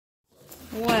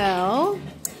Well,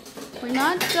 we're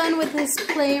not done with his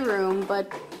playroom,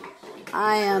 but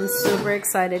I am super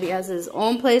excited. He has his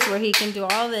own place where he can do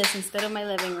all this instead of my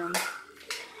living room.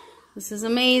 This is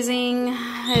amazing.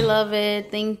 I love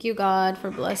it. Thank you, God,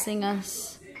 for blessing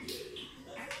us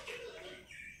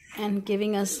and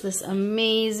giving us this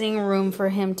amazing room for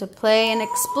him to play and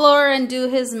explore and do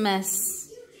his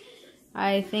mess.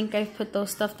 I think I've put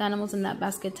those stuffed animals in that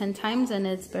basket 10 times and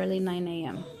it's barely 9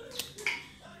 a.m.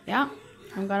 Yeah,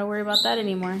 I don't gotta worry about that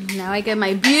anymore. Now I get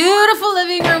my beautiful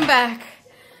living room back.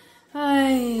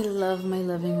 I love my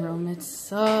living room. It's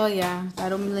so, yeah, I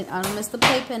don't miss the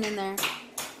playpen in there.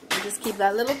 I just keep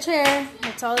that little chair.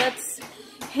 That's all that's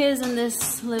his in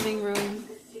this living room.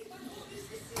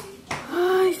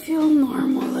 I feel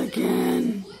normal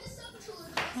again.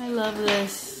 I love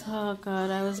this. Oh God,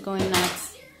 I was going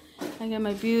nuts. I get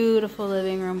my beautiful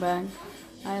living room back.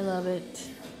 I love it.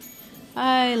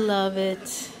 I love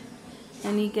it.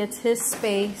 And he gets his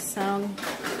space. He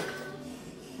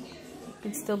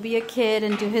can still be a kid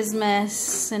and do his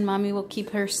mess. And mommy will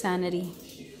keep her sanity.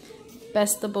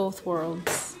 Best of both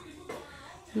worlds.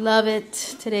 Love it.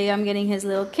 Today I'm getting his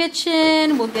little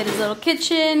kitchen. We'll get his little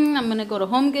kitchen. I'm going to go to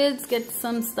Home Goods, get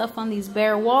some stuff on these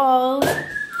bare walls. I'm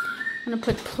going to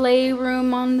put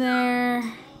Playroom on there.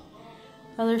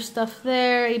 Other stuff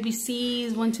there.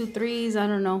 ABCs, 1, 2, 3s. I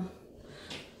don't know.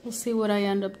 We'll see what I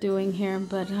end up doing here.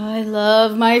 But I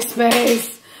love my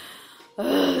space.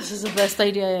 Ugh, this is the best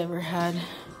idea I ever had.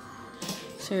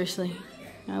 Seriously.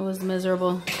 I was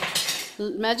miserable.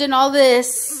 Imagine all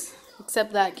this.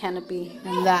 Except that canopy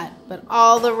and that. But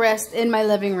all the rest in my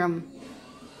living room.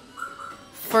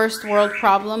 First world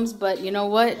problems, but you know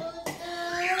what?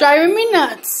 Driving me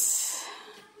nuts.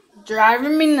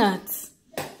 Driving me nuts.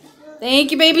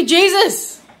 Thank you, baby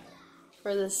Jesus,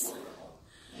 for this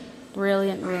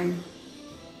brilliant room.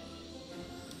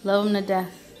 Love him to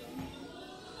death.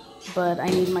 But I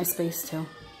need my space too.